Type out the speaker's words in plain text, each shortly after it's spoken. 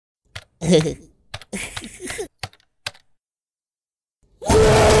What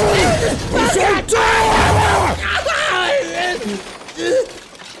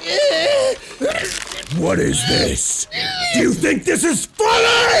is this? Do you think this is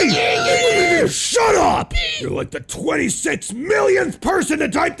funny? Shut up! You're like the 26 millionth person to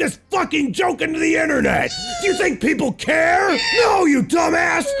type this fucking joke into the internet! Do you think people care? No, you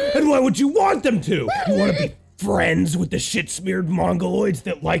dumbass! And why would you want them to? You want to be friends with the shit-smeared mongoloids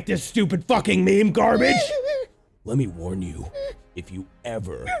that like this stupid fucking meme garbage? Let me warn you, if you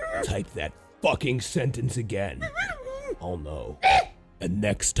ever type that fucking sentence again, I'll know. And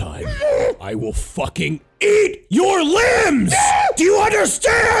next time, I will fucking eat your limbs! Do you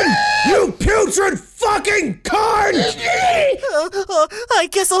understand? You putrid fucking cunt! I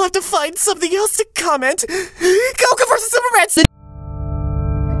guess I'll have to find something else to comment. Goku vs. Superman!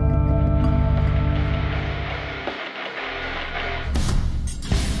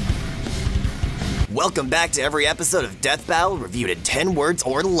 Welcome back to every episode of Death Battle reviewed in 10 words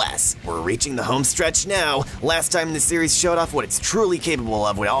or less. We're reaching the home stretch now. Last time the series showed off what it's truly capable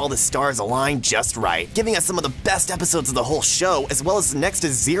of when all the stars align just right, giving us some of the best episodes of the whole show, as well as next to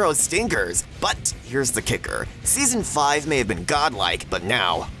zero stinkers. But here's the kicker. Season 5 may have been godlike, but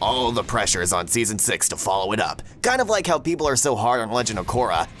now all the pressure is on Season 6 to follow it up. Kind of like how people are so hard on Legend of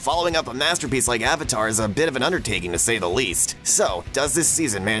Korra, following up a masterpiece like Avatar is a bit of an undertaking to say the least. So, does this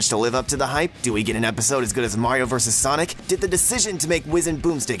season manage to live up to the hype? Do we get an episode as good as Mario vs. Sonic? Did the decision to make Wiz and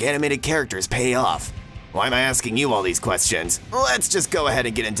Boomstick animated characters pay off? Why am I asking you all these questions? Let's just go ahead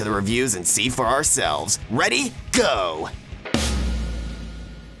and get into the reviews and see for ourselves. Ready? Go!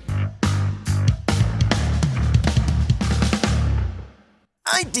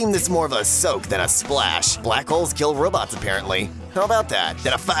 I deem this more of a soak than a splash. Black holes kill robots, apparently. How about that?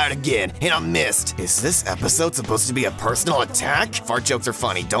 Then I fired again, and I missed. Is this episode supposed to be a personal attack? Fart jokes are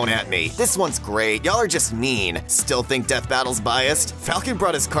funny, don't at me. This one's great, y'all are just mean. Still think Death Battle's biased? Falcon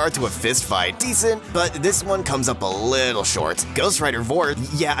brought his car to a fist fight. Decent, but this one comes up a little short. Ghost Rider Vort,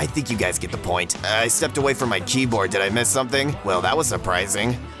 yeah, I think you guys get the point. I stepped away from my keyboard, did I miss something? Well, that was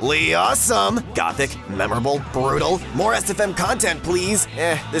surprising. Lee awesome! Gothic, memorable, brutal. More SFM content, please.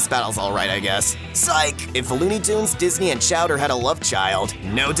 This battle's alright, I guess. Psych! If Looney Tunes, Disney, and Chowder had a love child,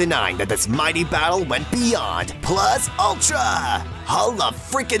 no denying that this mighty battle went beyond. Plus ultra! Holla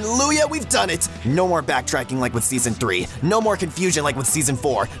freaking Luya, we've done it! No more backtracking like with Season 3. No more confusion like with Season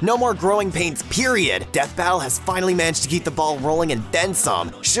 4. No more growing pains, period. Death Battle has finally managed to keep the ball rolling and then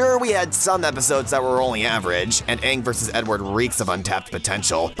some. Sure, we had some episodes that were only average, and Aang vs. Edward reeks of untapped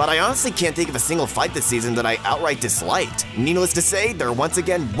potential, but I honestly can't think of a single fight this season that I outright disliked. Needless to say, there once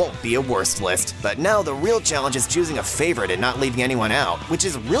again won't be a worst list. But now the real challenge is choosing a favorite and not leaving anyone out, which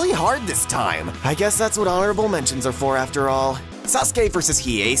is really hard this time. I guess that's what honorable mentions are for after all. Sasuke vs.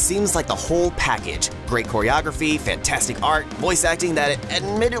 Hiei seems like the whole package. Great choreography, fantastic art, voice acting that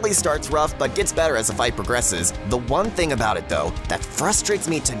admittedly starts rough but gets better as the fight progresses. The one thing about it though that frustrates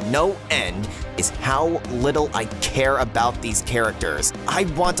me to no end is how little I care about these characters. I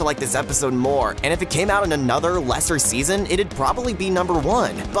want to like this episode more, and if it came out in another lesser season, it'd probably be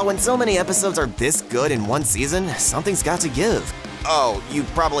 #1. But when so many episodes are this good in one season, something's got to give. Oh, you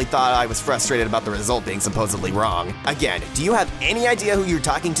probably thought I was frustrated about the result being supposedly wrong. Again, do you have any idea who you're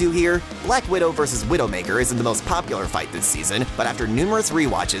talking to here? Black Widow vs. Widowmaker isn't the most popular fight this season, but after numerous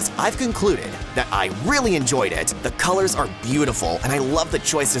rewatches, I've concluded that I really enjoyed it. The colors are beautiful, and I love the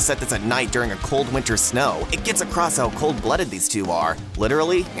choice to set this at night during a cold winter snow. It gets across how cold-blooded these two are,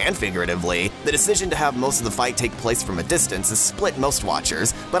 literally and figuratively. The decision to have most of the fight take place from a distance has split most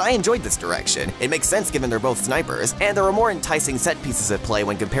watchers, but I enjoyed this direction. It makes sense given they're both snipers, and there are more enticing set pieces at play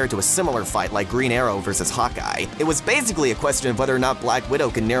when compared to a similar fight like Green Arrow vs. Hawkeye. It was basically a question of whether or not Black Widow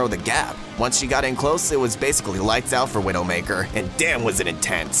can narrow the gap. Once she got in close, it was basically lights out for Widowmaker, and damn was it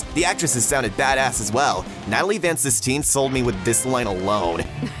intense. The actresses sounded badass as well. Natalie Van Sistine sold me with this line alone.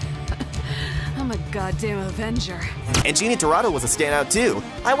 I'm a goddamn Avenger. And Gina Torado was a standout too.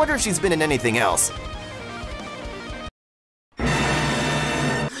 I wonder if she's been in anything else.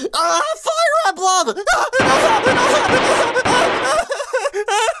 Fire Emblem!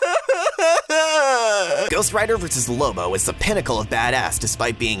 Ghost Rider vs. Lobo is the pinnacle of badass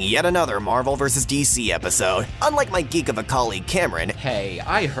despite being yet another Marvel vs. DC episode. Unlike my geek of a colleague Cameron, Hey,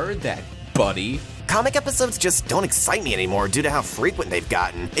 I heard that, buddy. Comic episodes just don't excite me anymore due to how frequent they've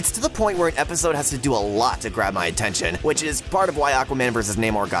gotten. It's to the point where an episode has to do a lot to grab my attention, which is part of why Aquaman vs.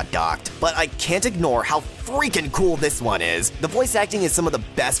 Namor got docked. But I can't ignore how freaking cool this one is. The voice acting is some of the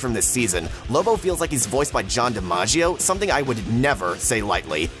best from this season. Lobo feels like he's voiced by John DiMaggio, something I would never say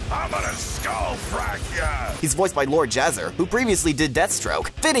lightly. I'm gonna skull frack ya! He's voiced by Lord Jazzer, who previously did Deathstroke.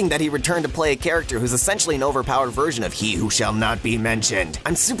 Fitting that he returned to play a character who's essentially an overpowered version of He Who Shall Not Be Mentioned.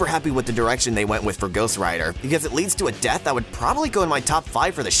 I'm super happy with the direction they went with for Ghost Rider, because it leads to a death that would probably go in my top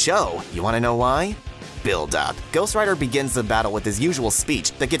 5 for the show. You wanna know why? Build up. Ghost Rider begins the battle with his usual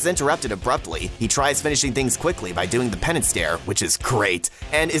speech that gets interrupted abruptly. He tries finishing things quickly by doing the penance stare, which is great,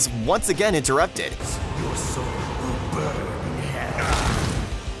 and is once again interrupted. Your soul will burn in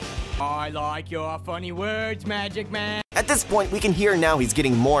hell. I like your funny words, Magic Man. At this point, we can hear now he's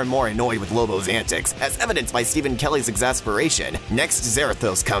getting more and more annoyed with Lobo's antics, as evidenced by Stephen Kelly's exasperation. Next,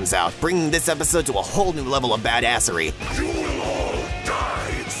 Zarathos comes out, bringing this episode to a whole new level of badassery. You will all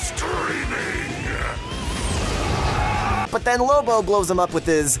die screaming. But then Lobo blows him up with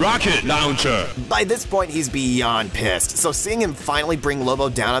his rocket launcher. By this point, he's beyond pissed, so seeing him finally bring Lobo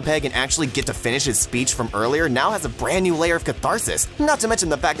down a peg and actually get to finish his speech from earlier now has a brand new layer of catharsis. Not to mention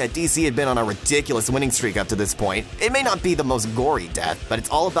the fact that DC had been on a ridiculous winning streak up to this point. It may not be the most gory death, but it's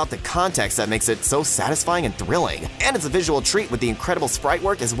all about the context that makes it so satisfying and thrilling. And it's a visual treat with the incredible sprite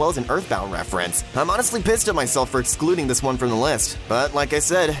work as well as an Earthbound reference. I'm honestly pissed at myself for excluding this one from the list, but like I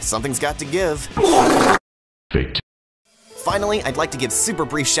said, something's got to give. Fate. Finally, I'd like to give super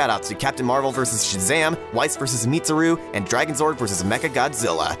brief shoutouts to Captain Marvel vs. Shazam, Weiss vs. Mitsuru, and Dragonzord vs.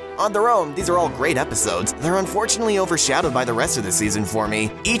 Mechagodzilla. On their own, these are all great episodes. They're unfortunately overshadowed by the rest of the season for me.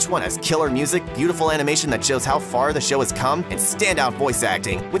 Each one has killer music, beautiful animation that shows how far the show has come, and standout voice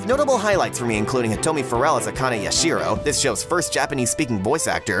acting, with notable highlights for me including Hitomi Farrell as Akane Yashiro, this show's first Japanese-speaking voice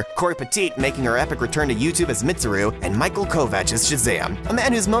actor, Corey Petit making her epic return to YouTube as Mitsuru, and Michael Kovac as Shazam, a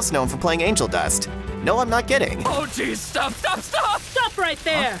man who's most known for playing Angel Dust. No, I'm not kidding. Oh geez, stop! Stop right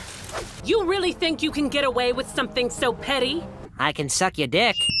there! Huh? You really think you can get away with something so petty? I can suck your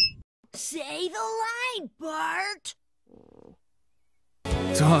dick. Say the line, Bart!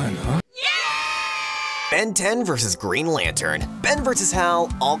 Done, huh? Ben 10 vs. Green Lantern. Ben vs.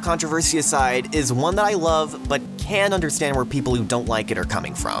 Hal, all controversy aside, is one that I love, but can understand where people who don't like it are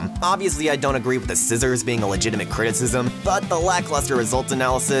coming from. Obviously, I don't agree with the scissors being a legitimate criticism, but the lackluster results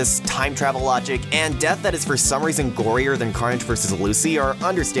analysis, time travel logic, and death that is for some reason gorier than Carnage vs. Lucy are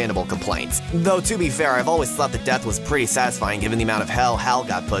understandable complaints. Though, to be fair, I've always thought the death was pretty satisfying given the amount of hell Hal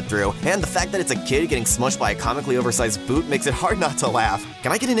got put through, and the fact that it's a kid getting smushed by a comically oversized boot makes it hard not to laugh.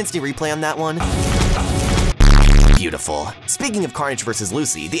 Can I get an instant replay on that one? Beautiful. Speaking of Carnage vs.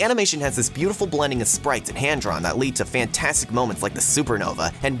 Lucy, the animation has this beautiful blending of sprites and hand-drawn that lead to fantastic moments like the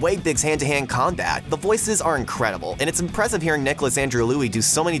supernova and way big's hand-to-hand combat. The voices are incredible, and it's impressive hearing Nicholas Andrew Louis do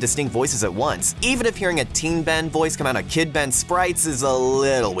so many distinct voices at once. Even if hearing a Teen Ben voice come out of Kid Ben sprites is a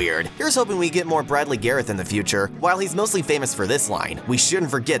little weird. Here's hoping we get more Bradley Gareth in the future. While he's mostly famous for this line, we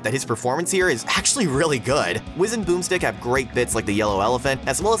shouldn't forget that his performance here is actually really good. Wiz and Boomstick have great bits like the Yellow Elephant,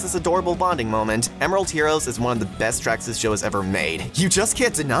 as well as this adorable bonding moment. Emerald Heroes is one of the best tracks this show has ever made. You just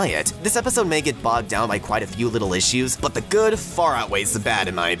can't deny it. This episode may get bogged down by quite a few little issues, but the good far outweighs the bad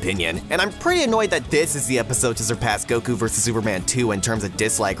in my opinion. And I'm pretty annoyed that this is the episode to surpass Goku vs. Superman 2 in terms of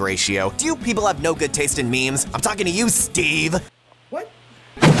dislike ratio. Do you people have no good taste in memes? I'm talking to you, Steve!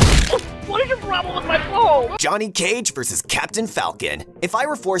 What is your problem with my phone? Johnny Cage vs. Captain Falcon. If I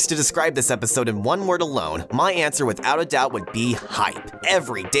were forced to describe this episode in one word alone, my answer without a doubt would be hype.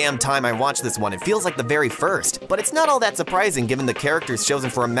 Every damn time I watch this one, it feels like the very first. But it's not all that surprising given the characters chosen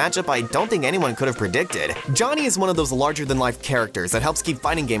for a matchup I don't think anyone could have predicted. Johnny is one of those larger-than-life characters that helps keep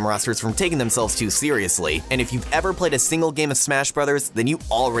fighting game rosters from taking themselves too seriously. And if you've ever played a single game of Smash Brothers, then you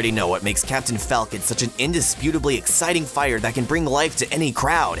already know what makes Captain Falcon such an indisputably exciting fighter that can bring life to any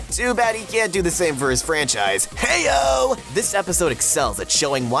crowd. Too bad he can't do the same for his franchise. Heyo! This episode excels at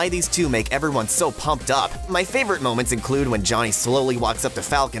showing why these two make everyone so pumped up. My favorite moments include when Johnny slowly walks up to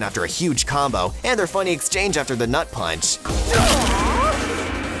Falcon after a huge combo, and their funny exchange after the nut punch.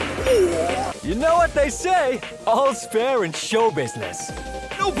 You know what they say, all's fair in show business.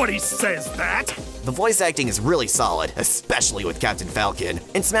 Nobody says that! The voice acting is really solid, especially with Captain Falcon.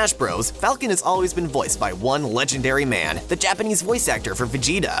 In Smash Bros, Falcon has always been voiced by one legendary man, the Japanese voice actor for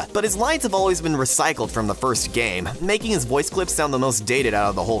Vegeta, but his lines have always been recycled from the first game, making his voice clips sound the most dated out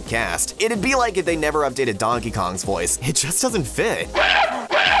of the whole cast. It'd be like if they never updated Donkey Kong's voice, it just doesn't fit.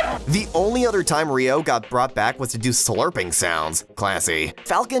 The only other time Ryo got brought back was to do slurping sounds. Classy.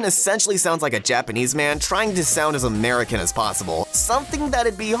 Falcon essentially sounds like a Japanese man trying to sound as American as possible, something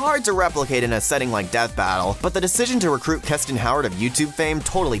that'd be hard to replicate in a setting like Death Battle, but the decision to recruit Keston Howard of YouTube fame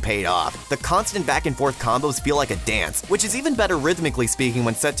totally paid off. The constant back and forth combos feel like a dance, which is even better rhythmically speaking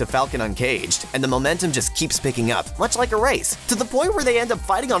when set to Falcon Uncaged, and the momentum just keeps picking up, much like a race, to the point where they end up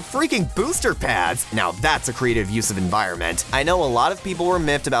fighting on freaking booster pads. Now that's a creative use of environment. I know a lot of people were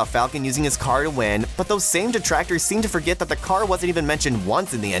miffed about Falcon using his car to win, but those same detractors seem to forget that the car wasn't even mentioned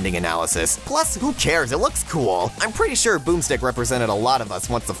once in the ending analysis. Plus, who cares? It looks cool. I'm pretty sure Boomstick represented a lot of us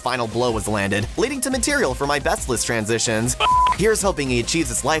once the final blow was landed, leading to material for my best list transitions. Here's hoping he achieves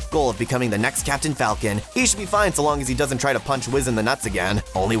his life goal of becoming the next Captain Falcon. He should be fine so long as he doesn't try to punch Wiz in the nuts again.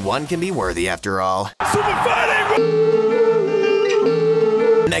 Only one can be worthy after all.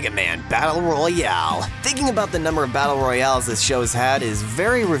 Mega Man Battle Royale. Thinking about the number of Battle Royales this show's had is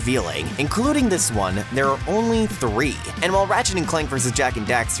very revealing. Including this one, there are only 3. And while Ratchet & Clank vs. Jak and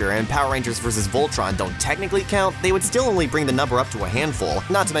Daxter and Power Rangers vs. Voltron don't technically count, they would still only bring the number up to a handful,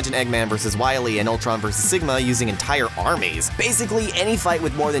 not to mention Eggman vs. Wily and Ultron vs. Sigma using entire armies. Basically, any fight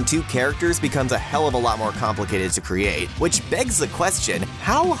with more than 2 characters becomes a hell of a lot more complicated to create, which begs the question,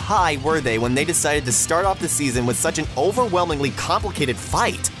 how high were they when they decided to start off the season with such an overwhelmingly complicated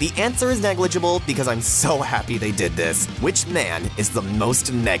fight? The answer is negligible because I'm so happy they did this. Which man is the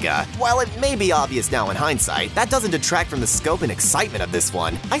most mega? While it may be obvious now in hindsight, that doesn't detract from the scope and excitement of this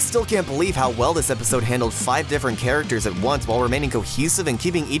one. I still can't believe how well this episode handled 5 different characters at once while remaining cohesive and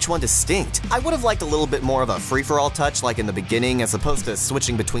keeping each one distinct. I would have liked a little bit more of a free-for-all touch like in the beginning as opposed to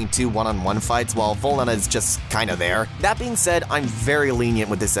switching between 2 one-on-one fights while Volnana is just kinda there. That being said, I'm very lenient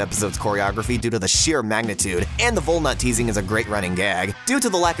with this episode's choreography due to the sheer magnitude, and the Volnut teasing is a great running gag. Due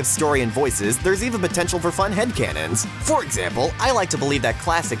to the lack of story and voices, there's even potential for fun headcanons. For example, I like to believe that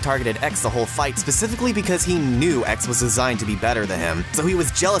Classic targeted X the whole fight specifically because he knew X was designed to be better than him, so he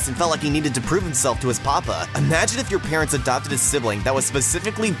was jealous and felt like he needed to prove himself to his papa. Imagine if your parents adopted a sibling that was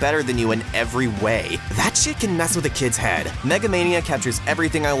specifically better than you in every way. That shit can mess with a kid's head. Mega Mania captures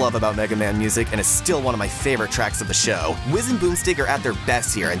everything I love about Mega Man music and is still one of my favorite tracks of the show. Wiz and Boomstick are at their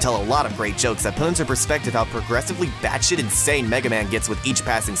best here and tell a lot of great jokes that put into perspective how progressively batshit insane Mega Man gets with each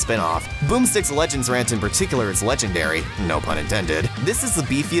passing spin-off. Boomstick's Legends rant in particular is legendary, no pun intended. This is the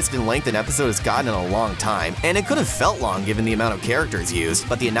beefiest in length an episode has gotten in a long time, and it could have felt long given the amount of characters used,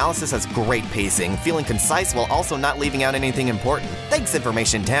 but the analysis has great pacing, feeling concise while also not leaving out anything important. Thanks,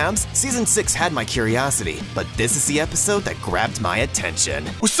 Information Tabs! Season 6 had my curiosity, but this is the episode that grabbed my attention.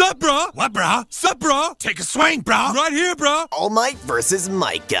 What's up, bro? What, bro? Sup, bro? Take a swing, bro. Right here, bro. All Might vs.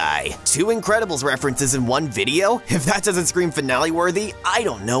 Might Guy. 2 Incredibles references in one video? If that doesn't scream finale worthy, I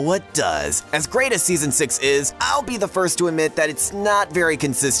don't know what does. As great as Season 6 is, I'll be the first to admit that it's not very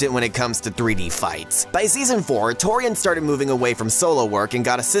consistent when it comes to 3D fights. By Season 4, Torian started moving away from solo work and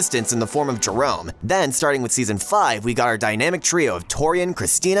got assistance in the form of Jerome. Then, starting with Season 5, we got our dynamic trio of Torian,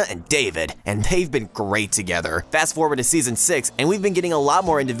 Christina, and David, and they've been great together. Fast forward to Season 6, and we've been getting a lot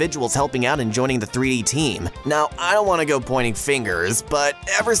more individuals helping out and joining the 3D team. Now, I don't want to go pointing fingers, but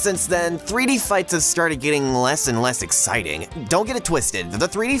ever since then, 3D fights have started getting less and less exciting. Don't get it twisted, the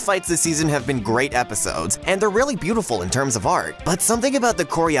 3D fights this season have been great episodes, and they're really beautiful in terms of art, but something about the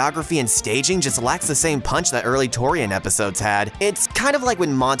choreography and staging just lacks the same punch that early Torian episodes had. It's kind of like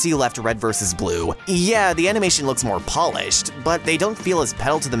when Monty left Red vs. Blue. Yeah, the animation looks more polished, but they don't feel as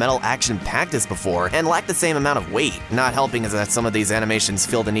pedal-to-the-metal action-packed as before, and lack the same amount of weight. Not helping is that some of these animations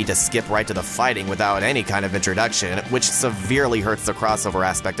feel the need to skip right to the fighting without any kind of introduction, which severely hurts the crossover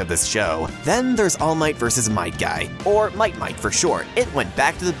aspect of this show. Then there's All Might vs. Might Guy, or Might for short. It went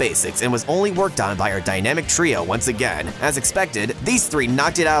back to the basics and was only worked on by our dynamic trio once again. As expected, these 3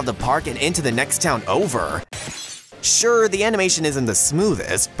 knocked it out of the park and into the next town over. Sure, the animation isn't the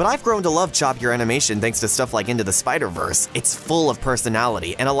smoothest, but I've grown to love choppier animation thanks to stuff like Into the Spider-Verse. It's full of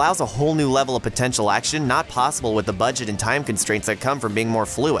personality and allows a whole new level of potential action not possible with the budget and time constraints that come from being more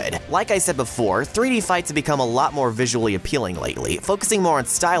fluid. Like I said before, 3D fights have become a lot more visually appealing lately, focusing more on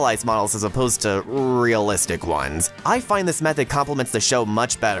stylized models as opposed to realistic ones. I find this method complements the show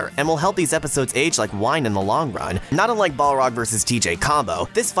much better and will help these episodes age like wine in the long run. Not unlike Balrog vs. TJ Combo,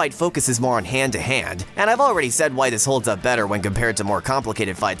 this fight focuses more on hand-to-hand, and I've already said why this holds up better when compared to more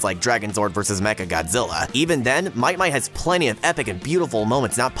complicated fights like Dragonzord vs Mechagodzilla. Even then, Might Might has plenty of epic and beautiful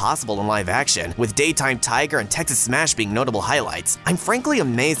moments not possible in live action, with Daytime Tiger and Texas Smash being notable highlights. I'm frankly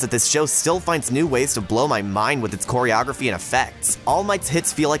amazed that this show still finds new ways to blow my mind with its choreography and effects. All Might's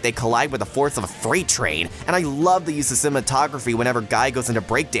hits feel like they collide with the force of a freight train, and I love the use of cinematography whenever Guy goes into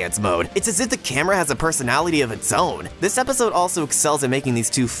breakdance mode. It's as if the camera has a personality of its own. This episode also excels at making these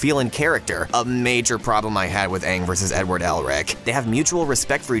two feel in character, a major problem I had with Aang vs Edward Elric. They have mutual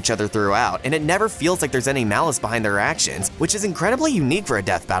respect for each other throughout, and it never feels like there's any malice behind their actions, which is incredibly unique for a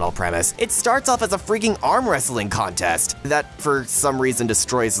death battle premise. It starts off as a freaking arm wrestling contest that, for some reason,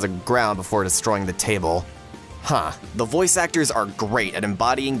 destroys the ground before destroying the table. Huh. The voice actors are great at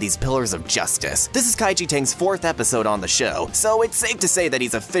embodying these pillars of justice. This is Kaiji Tang's 4th episode on the show, so it's safe to say that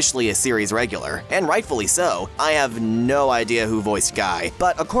he's officially a series regular, and rightfully so. I have no idea who voiced Guy,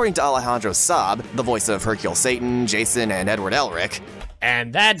 but according to Alejandro Saab, the voice of Hercule Satan, Jason, and Edward Elric,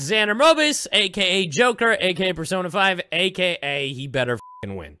 and that's Xander Mobus, aka Joker, aka Persona 5, aka he better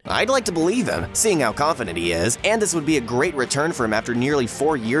f***ing win. I'd like to believe him, seeing how confident he is, and this would be a great return for him after nearly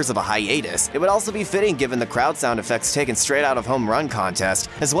 4 years of a hiatus. It would also be fitting given the crowd sound effects taken straight out of Home Run Contest,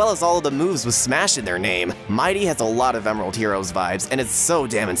 as well as all of the moves with Smash in their name. Mighty has a lot of Emerald Heroes vibes, and it's so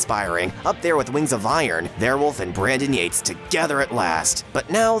damn inspiring, up there with Wings of Iron, Werewolf, and Brandon Yates together at last. But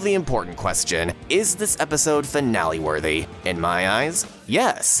now the important question, is this episode finale worthy? In my eyes,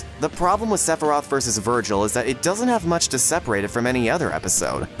 yes. The problem with Sephiroth vs. Virgil is that it doesn't have much to separate it from any other episode.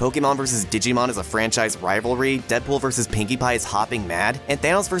 Pokemon vs. Digimon is a franchise rivalry, Deadpool vs. Pinkie Pie is hopping mad, and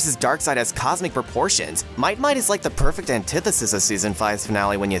Thanos vs. Darkseid has cosmic proportions. Might Might is like the perfect antithesis of Season 5's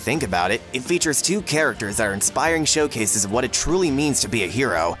finale when you think about it. It features 2 characters that are inspiring showcases of what it truly means to be a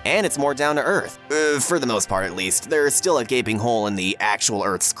hero, and it's more down to earth. For the most part at least. There is still a gaping hole in the actual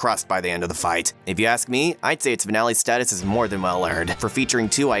Earth's crust by the end of the fight. If you ask me, I'd say its finale status is more than well earned, for featuring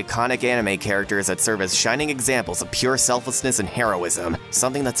 2 iconic anime characters that serve as shining examples of pure selflessness and heroism,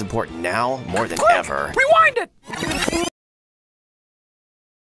 something that's important now more than ever. Rewind it!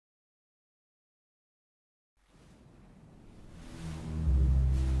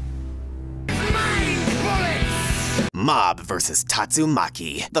 Mob vs.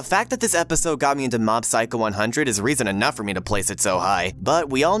 Tatsumaki. The fact that this episode got me into Mob Psycho 100 is reason enough for me to place it so high,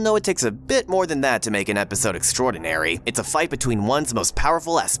 but we all know it takes a bit more than that to make an episode extraordinary. It's a fight between one's most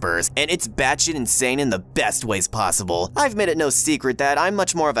powerful espers, and it's batshit insane in the best ways possible. I've made it no secret that I'm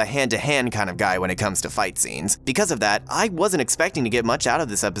much more of a hand-to-hand kind of guy when it comes to fight scenes. Because of that, I wasn't expecting to get much out of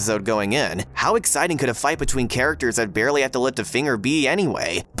this episode going in. How exciting could a fight between characters that barely have to lift a finger be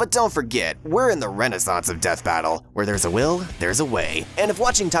anyway? But don't forget, we're in the renaissance of death battle, where there's a will, there's a way. And if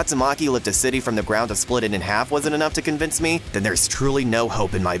watching Tatsumaki lift a city from the ground to split it in half wasn't enough to convince me, then there's truly no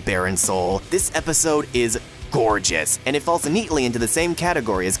hope in my barren soul. This episode is gorgeous, and it falls neatly into the same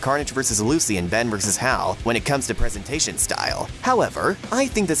category as Carnage vs. Lucy and Ben vs. Hal when it comes to presentation style. However, I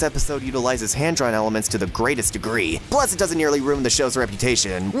think this episode utilizes hand-drawn elements to the greatest degree, plus it doesn't nearly ruin the show's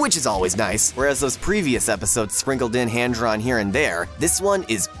reputation, which is always nice, whereas those previous episodes sprinkled in hand-drawn here and there, this one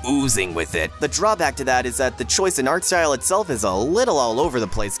is oozing with it. The drawback to that is that the choice in art style itself is a little all over the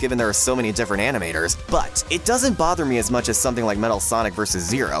place given there are so many different animators, but it doesn't bother me as much as something like Metal Sonic vs.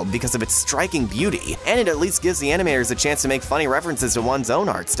 Zero because of its striking beauty, and it at least gives the animators a chance to make funny references to one's own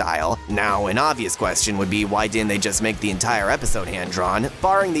art style. Now, an obvious question would be why didn't they just make the entire episode hand-drawn,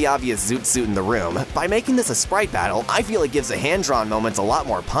 barring the obvious zoot suit in the room. By making this a sprite battle, I feel it gives the hand-drawn moments a lot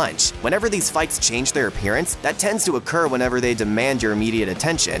more punch. Whenever these fights change their appearance, that tends to occur whenever they demand your immediate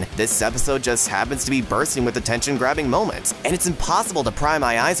attention. This episode just happens to be bursting with attention-grabbing moments, and it's impossible to pry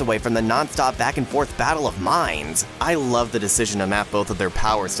my eyes away from the non-stop back-and-forth battle of minds. I love the decision to map both of their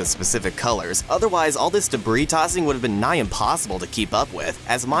powers to specific colors, otherwise all this debris tossing would have been nigh impossible to keep up with.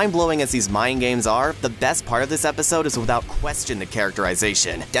 As mind-blowing as these mind games are, the best part of this episode is without question the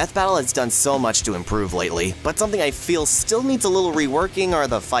characterization. Death Battle has done so much to improve lately, but something I feel still needs a little reworking are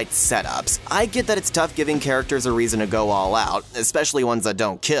the fight setups. I get that it's tough giving characters a reason to go all out, especially ones that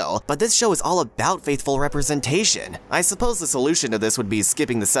don't kill, but this show is all about faithful representation. I suppose the solution to this would be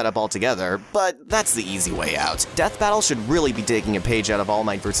skipping the setup altogether, but that's the easy way out. Death Battle should really be taking a page out of All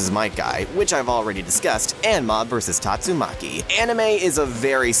Might vs. Might Guy, which I've already discussed, and Mob vs. Tatsumaki. Anime is a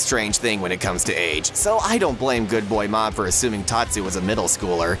very strange thing when it comes to age, so I don't blame Good Boy Mob for assuming Tatsu was a middle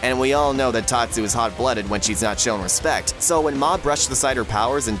schooler, and we all know that Tatsu is hot-blooded when she's not shown respect, so when Mob brushed aside her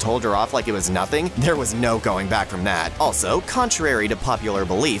powers and told her off like it was nothing, there was no going back from that. Also, contrary to popular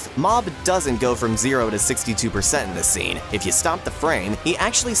belief, Mob doesn't go from 0 to 62% in this scene. If you stop the frame, he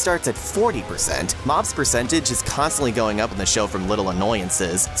actually starts at 40%. Mob's percentage is constantly going up in the show from little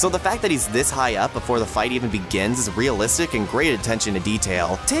annoyances, so the fact that he's this high up before the fight fight even begins is realistic and great attention to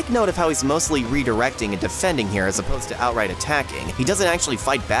detail. Take note of how he's mostly redirecting and defending here as opposed to outright attacking. He doesn't actually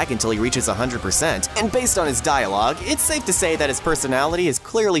fight back until he reaches 100%, and based on his dialogue, it's safe to say that his personality has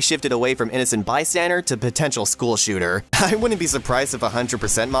clearly shifted away from innocent bystander to potential school shooter. I wouldn't be surprised if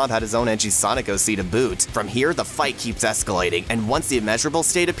 100% Mob had his own edgy Sonic OC to boot. From here, the fight keeps escalating, and once the immeasurable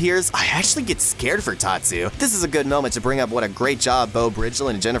state appears, I actually get scared for Tatsu. This is a good moment to bring up what a great job Beau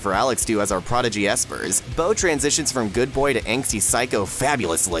Bridgeland and Jennifer Alex do as our prodigy espers. Beau transitions from good boy to angsty psycho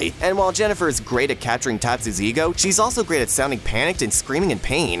fabulously, and while Jennifer is great at capturing Tatsu's ego, she's also great at sounding panicked and screaming in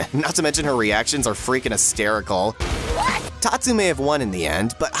pain. Not to mention her reactions are freaking hysterical. Tatsu may have won in the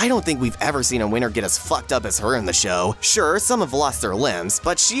end, but I don't think we've ever seen a winner get as fucked up as her in the show. Sure, some have lost their limbs,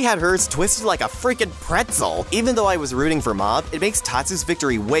 but she had hers twisted like a freaking pretzel. Even though I was rooting for Mob, it makes Tatsu's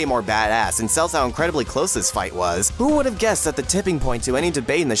victory way more badass and sells how incredibly close this fight was. Who would have guessed that the tipping point to any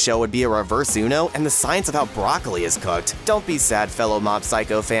debate in the show would be a reverse Uno and the science of how broccoli is cooked? Don't be sad, fellow Mob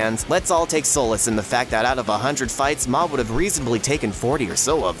Psycho fans. Let's all take solace in the fact that out of 100 fights, Mob would have reasonably taken 40 or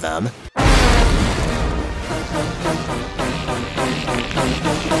so of them.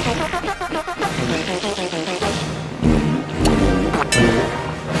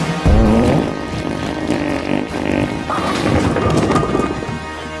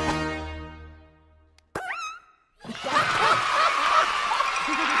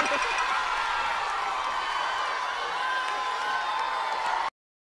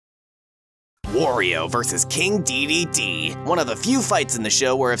 Wario vs. King DDD. One of the few fights in the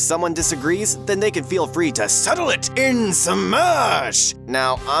show where if someone disagrees, then they can feel free to settle it in smash!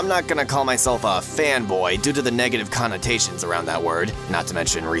 Now, I'm not gonna call myself a fanboy due to the negative connotations around that word, not to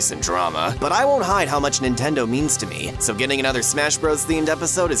mention recent drama, but I won't hide how much Nintendo means to me, so getting another Smash Bros. Themed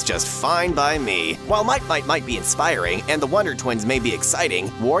episode is just fine by me. While might be inspiring, and the Wonder Twins may be exciting,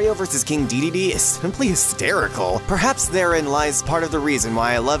 Wario vs. King DDD is simply hysterical. Perhaps therein lies part of the reason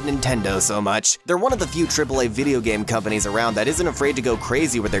why I love Nintendo so much. They're one of the few AAA video game companies around that isn't afraid to go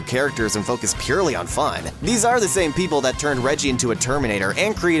crazy with their characters and focus purely on fun. These are the same people that turned Reggie into a Terminator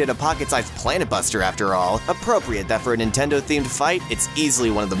and created a pocket-sized Planet Buster after all. Appropriate that for a Nintendo-themed fight, it's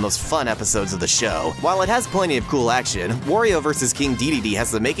easily one of the most fun episodes of the show. While it has plenty of cool action, Wario vs. King DDD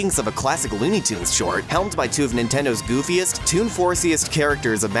has the makings of a classic Looney Tunes short, helmed by two of Nintendo's goofiest, tune-forciest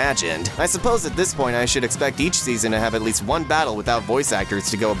characters imagined. I suppose at this point I should expect each season to have at least one battle without voice actors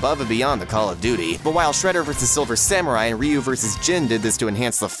to go above and beyond the Call of Duty. But while Shredder vs. Silver Samurai and Ryu vs. Jin did this to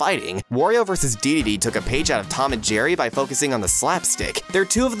enhance the fighting, Wario vs. DDD took a page out of Tom and Jerry by focusing on the slapstick. They're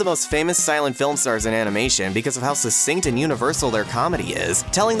two of the most famous silent film stars in animation because of how succinct and universal their comedy is,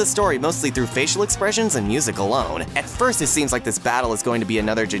 telling the story mostly through facial expressions and music alone. At first it seems like this battle is going to be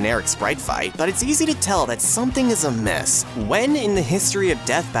another generic sprite fight, but it's easy to tell that something is amiss. When in the history of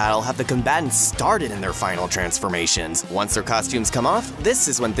Death Battle have the combatants started in their final transformations? Once their costumes come off, this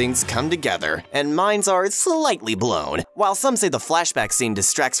is when things come together, and minds are slightly blown. While some say the flashback scene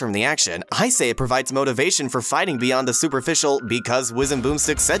distracts from the action, I say it provides motivation for fighting beyond the superficial "because Wiz and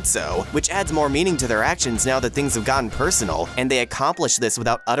Boomstick said so," which adds more meaning to their actions now that things have gotten personal, and they accomplish this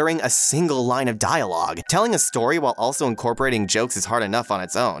without uttering a single line of dialogue. Telling a story while also incorporating jokes is hard enough on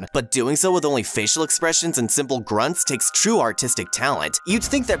its own, but doing so with only facial expressions and simple grunts takes true artistic talent. You'd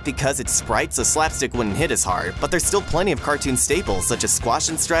think that because it's sprites, a slapstick wouldn't hit as hard, but there's still plenty of cartoon staples such as squash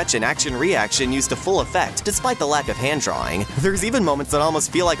and stretch and action reaction used to full effect, despite the lack of hand drawing. There's even moments that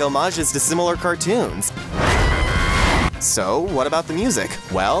almost feel like homages to similar cartoons. So, what about the music?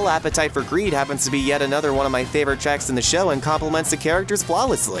 Well, Appetite for Greed happens to be yet another one of my favorite tracks in the show and complements the characters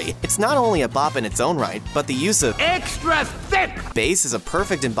flawlessly. It's not only a bop in its own right, but the use of extra thick bass is a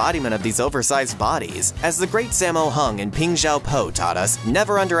perfect embodiment of these oversized bodies. As the great Sammo Hung and Ping Zhao Po taught us,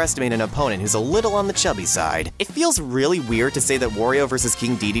 never underestimate an opponent who's a little on the chubby side. It feels really weird to say that Wario vs.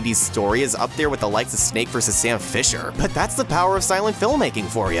 King DDD's story is up there with the likes of Snake vs. Sam Fisher, but that's the power of silent filmmaking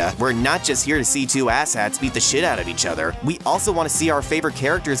for ya. We're not just here to see two asshats beat the shit out of each other. We also want to see our favorite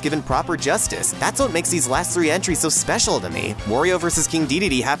characters given proper justice. That's what makes these last three entries so special to me. Wario vs. King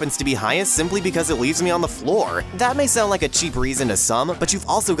DDD happens to be highest simply because it leaves me on the floor. That may sound like a cheap reason to some, but you've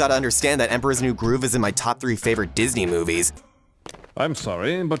also got to understand that Emperor's New Groove is in my top 3 favorite Disney movies. I'm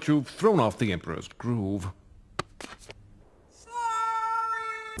sorry, but you've thrown off the Emperor's Groove.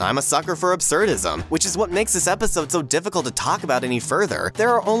 I'm a sucker for absurdism, which is what makes this episode so difficult to talk about any further. There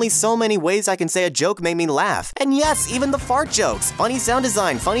are only so many ways I can say a joke made me laugh. And yes, even the fart jokes. Funny sound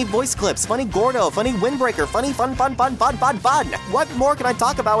design, funny voice clips, funny Gordo, funny windbreaker, funny fun. What more can I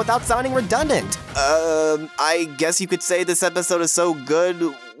talk about without sounding redundant? I guess you could say this episode is so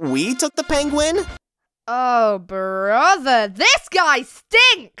good, we took the penguin? Oh, brother, this guy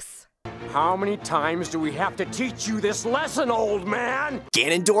stinks! How many times do we have to teach you this lesson, old man?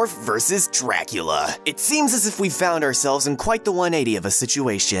 Ganondorf versus Dracula. It seems as if we found ourselves in quite the 180 of a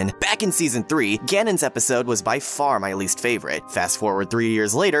situation. Back in Season 3, Ganon's episode was by far my least favorite. Fast forward 3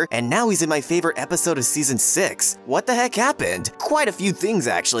 years later, and now he's in my favorite episode of Season 6. What the heck happened? Quite a few things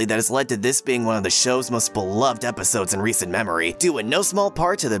actually that has led to this being one of the show's most beloved episodes in recent memory, due in no small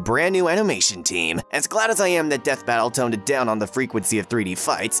part to the brand new animation team. As glad as I am that Death Battle toned it down on the frequency of 3D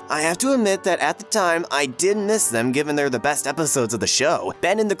fights, I have to admit that at the time, I did miss them given they're the best episodes of the show.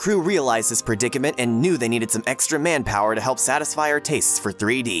 Ben and the crew realized this predicament and knew they needed some extra manpower to help satisfy our tastes for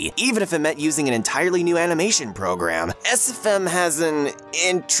 3D, even if it meant using an entirely new animation program. SFM has an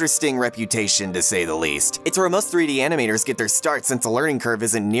interesting reputation to say the least. It's where most 3D animators get their start since the learning curve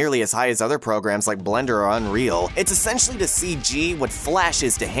isn't nearly as high as other programs like Blender or Unreal. It's essentially to CG what Flash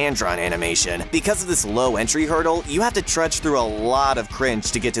is to hand-drawn animation. Because of this low entry hurdle, you have to trudge through a lot of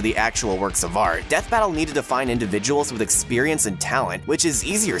cringe to get to the actual works of art. Death Battle needed to find individuals with experience and talent, which is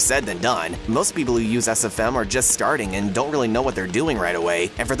easier said than done. Most people who use SFM are just starting and don't really know what they're doing right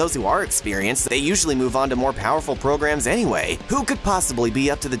away, and for those who are experienced, they usually move on to more powerful programs anyway. Who could possibly be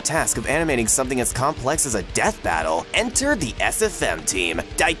up to the task of animating something as complex as a Death Battle? Enter the SFM team: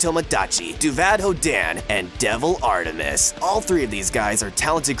 Daito Madachi, Duvad Hodan, and Devil Artemis. All three of these guys are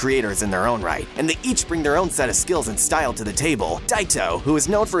talented creators in their own right, and they each bring their own set of skills and style to the table. Daito, who is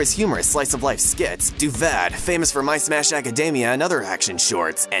known for his humorous slice-of-life skits, Duvad, famous for My Smash Academia and other action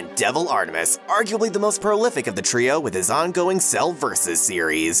shorts, and Devil Artemis, arguably the most prolific of the trio with his ongoing Cell Versus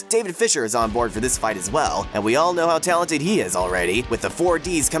series. David Fisher is on board for this fight as well, and we all know how talented he is already. With the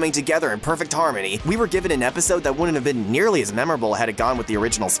 4Ds coming together in perfect harmony, we were given an episode that wouldn't have been nearly as memorable had it gone with the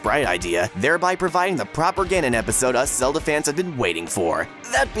original sprite idea, thereby providing the proper Ganon episode us Zelda fans have been waiting for.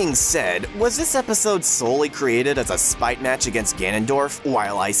 That being said, was this episode solely created as a spite match against Ganondorf?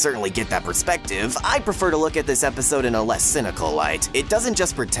 While I certainly get that perspective, I prefer to look at this episode in a less cynical light. It doesn't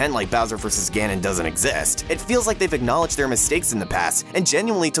just pretend like Bowser vs. Ganon doesn't exist. It feels like they've acknowledged their mistakes in the past and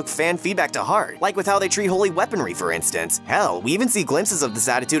genuinely took fan feedback to heart, like with how they treat holy weaponry, for instance. Hell, we even see glimpses of this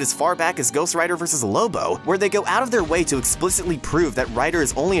attitude as far back as Ghost Rider vs. Lobo, where they go out of their way to explicitly prove that Rider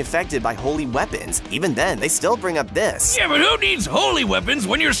is only affected by holy weapons. Even then, they still bring up this. Yeah, but who needs holy weapons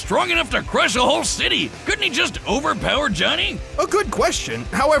when you're strong enough to crush a whole city? Couldn't he just overpower Johnny? A good question.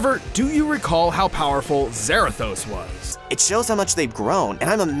 However, do you recall how powerful Zarathos was? It shows how much they've grown, and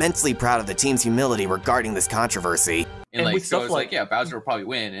I'm immensely proud of the team's humility regarding this controversy. And like, so it's like, yeah, Bowser will probably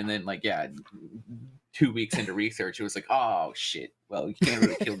win, and then like, yeah, 2 weeks into research, it was like, oh shit, well, you can't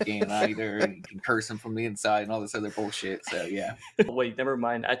really kill Ganon either, and you can curse him from the inside and all this other bullshit, so yeah. Wait, never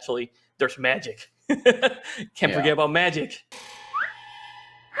mind, actually, there's magic. Can't forget about magic.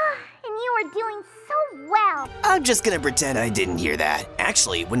 And you are doing so well. I'm just gonna pretend I didn't hear that.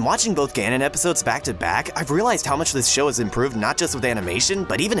 Actually, when watching both Ganon episodes back to back, I've realized how much this show has improved not just with animation,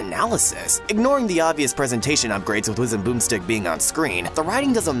 but even analysis. Ignoring the obvious presentation upgrades with Wiz and Boomstick being on screen, the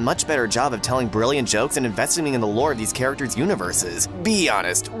writing does a much better job of telling brilliant jokes and investing in the lore of these characters' universes. Be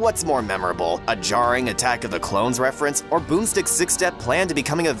honest, what's more memorable? A jarring Attack of the Clones reference, or Boomstick's 6-step plan to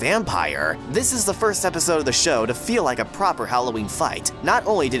becoming a vampire? This is the first episode of the show to feel like a proper Halloween fight. Not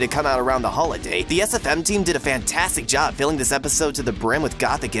only did it come out around the holiday, the SFM team did a fantastic job filling this episode to the brim with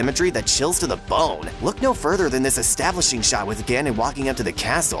gothic imagery that chills to the bone. Look no further than this establishing shot with Ganon walking up to the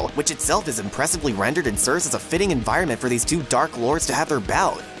castle, which itself is impressively rendered and serves as a fitting environment for these two dark lords to have their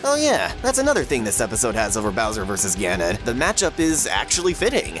bout. Oh yeah, that's another thing this episode has over Bowser vs. Ganon. The matchup is actually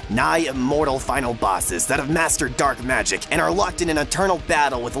fitting. Nigh immortal final bosses that have mastered dark magic and are locked in an eternal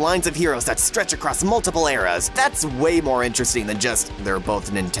battle with lines of heroes that stretch across multiple eras. That's way more interesting than just, they're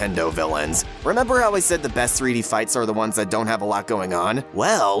both Nintendo villains. Remember how I said the best 3D fights are the ones that don't have a lot going on?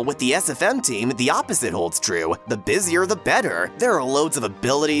 Well, with the SFM team, the opposite holds true. The busier, the better. There are loads of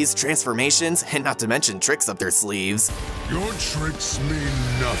abilities, transformations, and not to mention tricks up their sleeves. Your tricks mean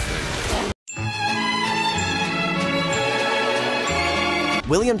nothing.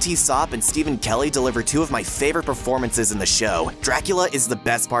 William T. Sopp and Stephen Kelly deliver two of my favorite performances in the show. Dracula is the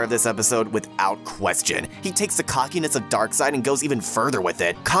best part of this episode without question. He takes the cockiness of Darkseid and goes even further with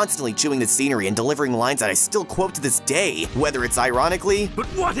it, constantly chewing the scenery and delivering lines that I still quote to this day, whether it's ironically, "But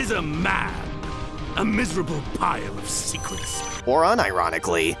what is a man? A miserable pile of secrets." Or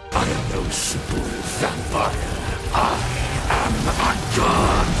unironically, "I am no simple vampire. I am a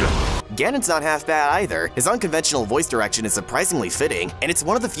god." Ganon's not half bad either. His unconventional voice direction is surprisingly fitting, and it's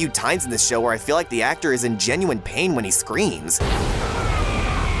one of the few times in this show where I feel like the actor is in genuine pain when he screams.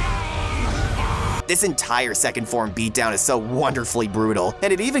 This entire second form beatdown is so wonderfully brutal,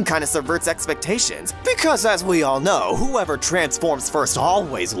 and it even kind of subverts expectations. Because as we all know, whoever transforms first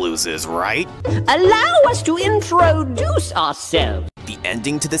always loses, right? Allow us to introduce ourselves. The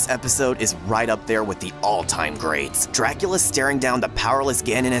ending to this episode is right up there with the all-time greats. Dracula staring down the powerless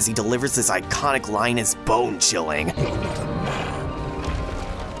Ganon as he delivers this iconic line is bone-chilling.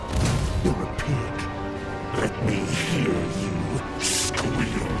 You're a pig. Let me hear you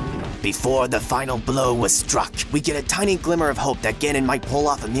squeal. Before the final blow was struck, we get a tiny glimmer of hope that Ganon might pull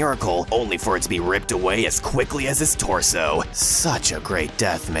off a miracle, only for it to be ripped away as quickly as his torso. Such a great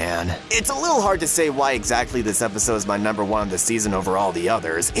death, man. It's a little hard to say why exactly this episode is my #1 of the season over all the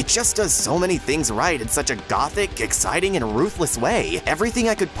others. It just does so many things right in such a gothic, exciting, and ruthless way. Everything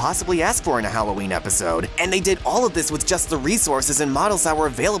I could possibly ask for in a Halloween episode. And they did all of this with just the resources and models that were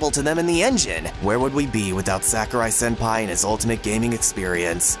available to them in the engine. Where would we be without Sakurai Senpai and his ultimate gaming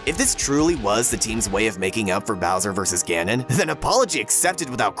experience? If this truly was the team's way of making up for Bowser vs. Ganon, then apology accepted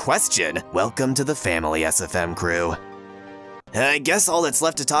without question. Welcome to the family, SFM crew. I guess all that's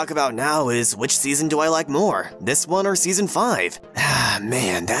left to talk about now is which season do I like more, this one or season 5?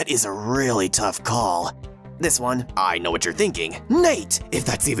 Man, that is a really tough call. This one, I know what you're thinking. Nate, if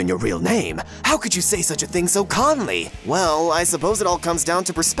that's even your real name, how could you say such a thing so calmly? Well, I suppose it all comes down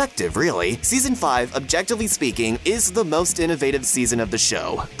to perspective, really. Season 5, objectively speaking, is the most innovative season of the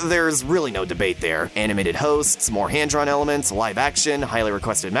show. There's really no debate there. Animated hosts, more hand-drawn elements, live action, highly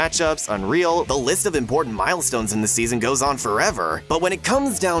requested matchups, Unreal, the list of important milestones in the season goes on forever. But when it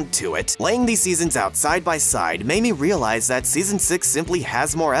comes down to it, laying these seasons out side by side made me realize that Season 6 simply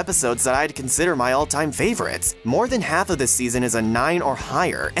has more episodes that I'd consider my all-time favorites. More than half of this season is a 9 or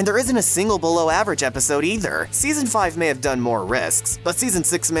higher, and there isn't a single below average episode either. Season 5 may have done more risks, but Season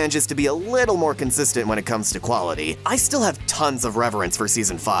 6 manages to be a little more consistent when it comes to quality. I still have tons of reverence for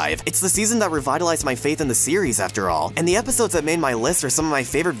Season 5. It's the season that revitalized my faith in the series after all, and the episodes that made my list are some of my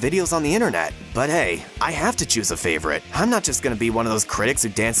favorite videos on the internet. But hey, I have to choose a favorite. I'm not just gonna be one of those critics who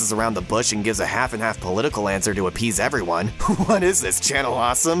dances around the bush and gives a half-and-half political answer to appease everyone. What is this, channel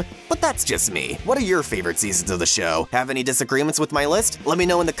awesome? But that's just me. What are your favorite seasons of the show? Have any disagreements with my list? Let me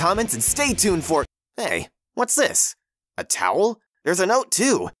know in the comments and stay tuned for— Hey, what's this? A towel? There's a note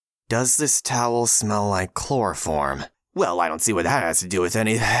too. Does this towel smell like chloroform? Well, I don't see what that has to do with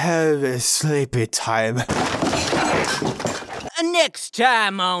any sleepy time. Next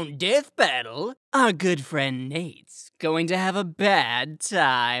time on Death Battle, our good friend Nate's going to have a bad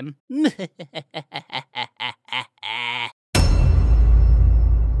time.